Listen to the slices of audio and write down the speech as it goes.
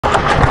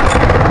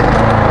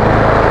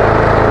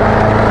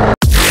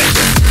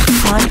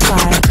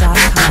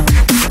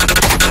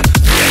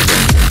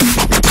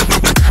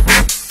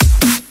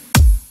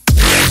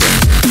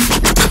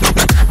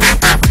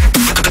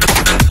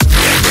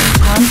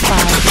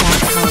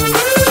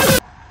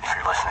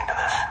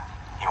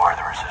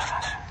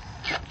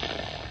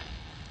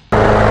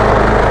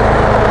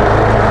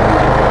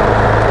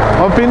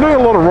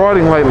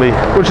riding lately,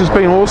 which has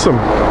been awesome.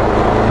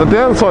 The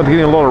downside to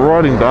getting a lot of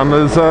riding done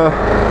is the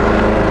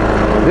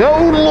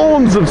old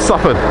lawns have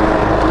suffered.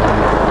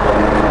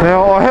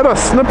 Now, I had a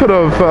snippet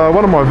of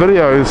one of my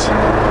videos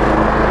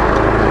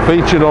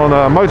featured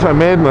on Moto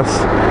Madness,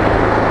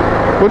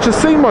 which has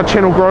seen my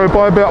channel grow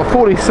by about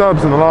 40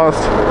 subs in the last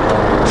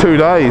 2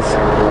 days.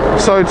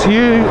 So to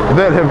you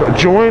that have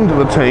joined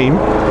the team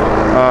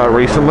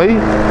recently,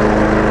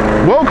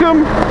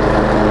 welcome,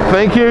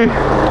 thank you,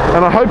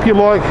 and I hope you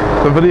like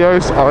the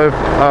videos I've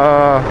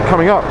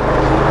coming up.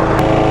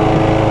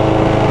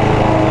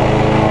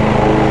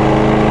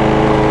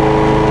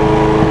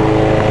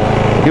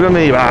 Get in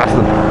there, you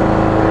bastard.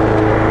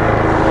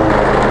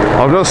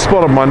 I've just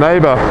spotted my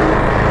neighbour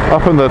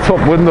up in the top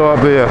window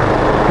up there,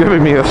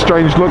 giving me a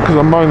strange look because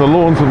I'm mowing the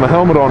lawns with my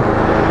helmet on.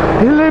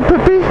 Hello,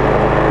 puppy.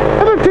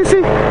 Hello,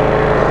 Tessie.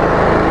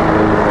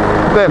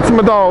 That's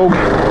my dog,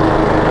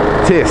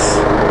 Tess.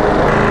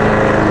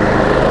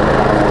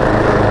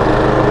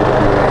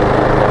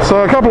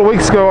 So a couple of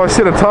weeks ago I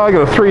set a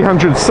target of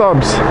 300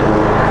 subs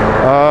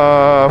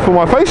for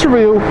my face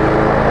reveal.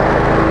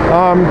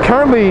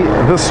 Currently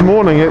this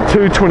morning at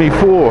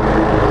 224,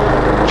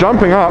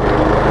 jumping up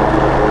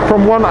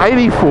from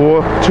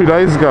 184 2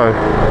 days ago,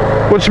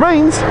 which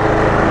means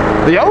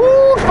the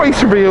old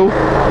face reveal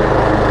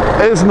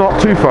is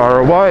not too far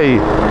away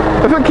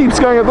if it keeps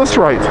going at this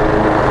rate.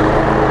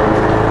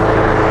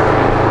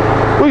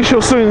 We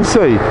shall soon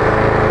see.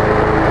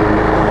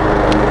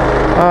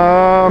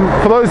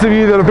 For those of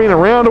you that have been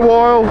around a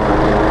while,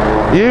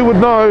 you would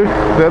know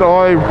that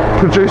I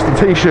produced a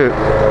t-shirt.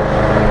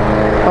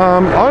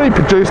 I only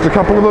produced a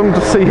couple of them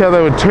to see how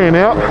they would turn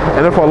out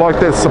and if I liked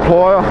that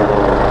supplier.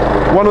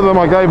 One of them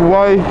I gave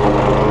away.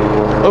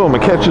 Oh, my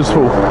catch is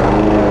full.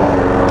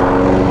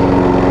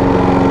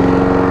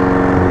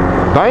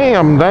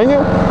 Damn,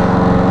 Daniel.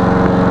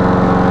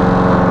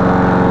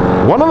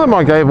 One of them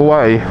I gave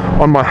away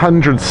on my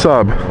 100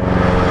 sub.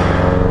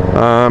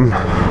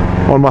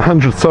 On my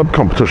 100 sub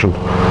competition.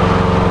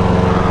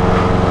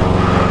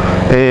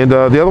 And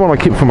the other one I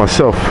kept for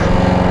myself.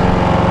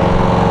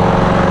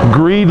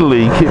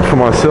 Greedily kept for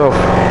myself.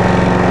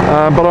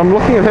 But I'm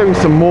looking at having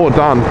some more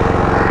done.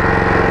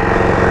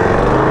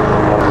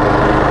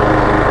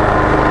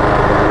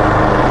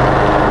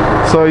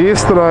 So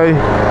yesterday,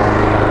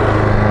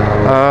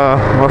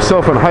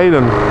 myself and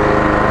Hayden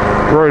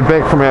rode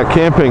back from our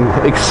camping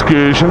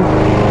excursion,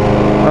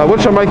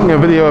 which I'm making a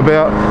video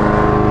about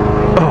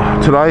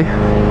today.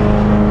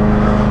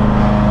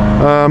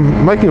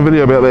 Making a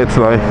video about that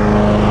today,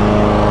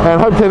 and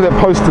hope to have that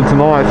posted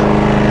tonight.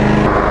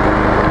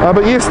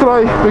 But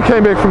yesterday we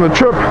came back from the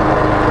trip,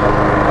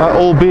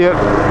 albeit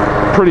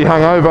pretty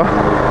hungover.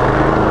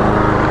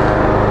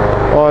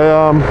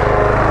 I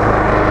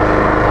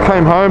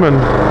came home and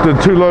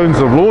did 2 loads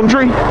of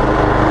laundry,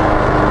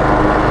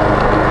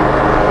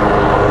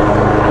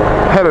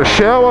 had a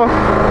shower,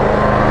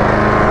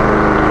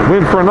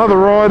 went for another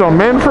ride on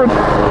Manfred,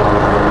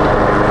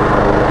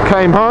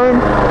 came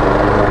home,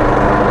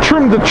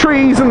 trimmed the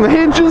trees and the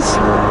hedges,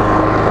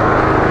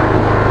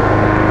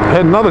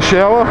 had another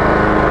shower,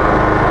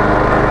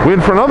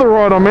 went for another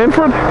ride on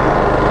Manfred,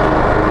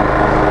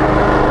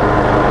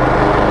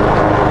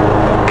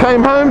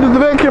 came home, did the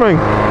vacuuming.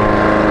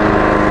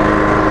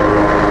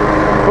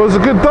 It was a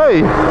good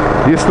day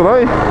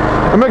yesterday.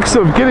 A mix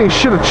of getting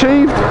shit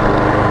achieved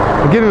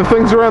and getting the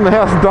things around the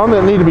house done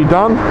that need to be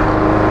done.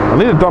 I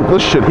need to dump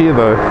this shit here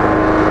though.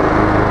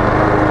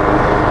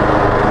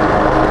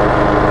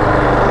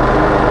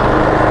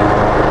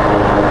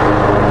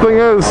 Thing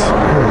is,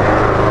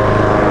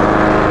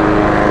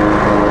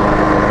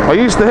 I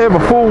used to have a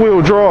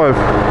 4-wheel drive,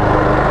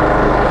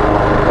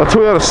 a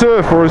Toyota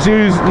Surf, or as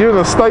you in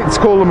the States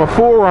call them, a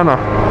 4Runner.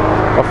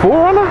 A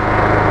 4Runner?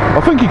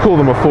 I think you call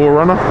them a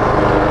 4Runner.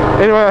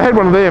 Anyway, I had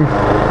one of them,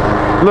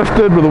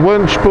 lifted with a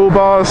winch, bull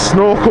bars,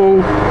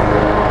 snorkel,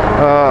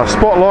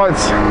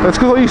 spotlights. That's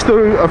because I used to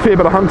do a fair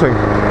bit of hunting.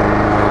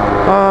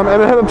 And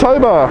it had a tow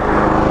bar.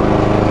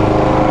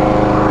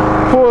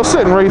 For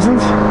certain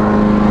reasons,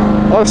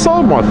 I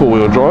sold my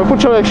 4-wheel drive,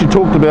 which I actually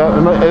talked about,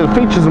 and it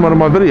features in one of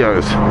my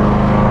videos.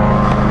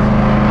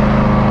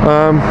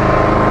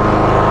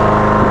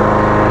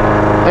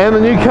 And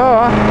the new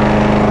car,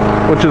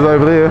 which is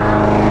over there,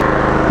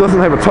 doesn't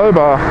have a tow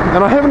bar,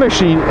 and I haven't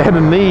actually had a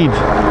need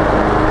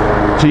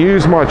to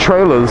use my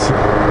trailers,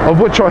 of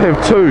which I have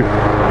 2.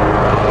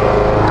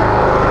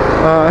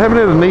 I haven't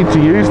had a need to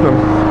use them,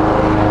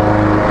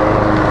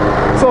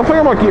 so I think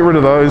I might get rid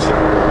of those.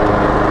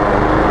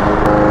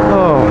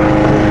 Oh,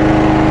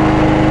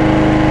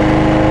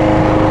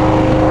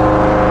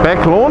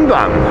 back lawn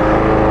done.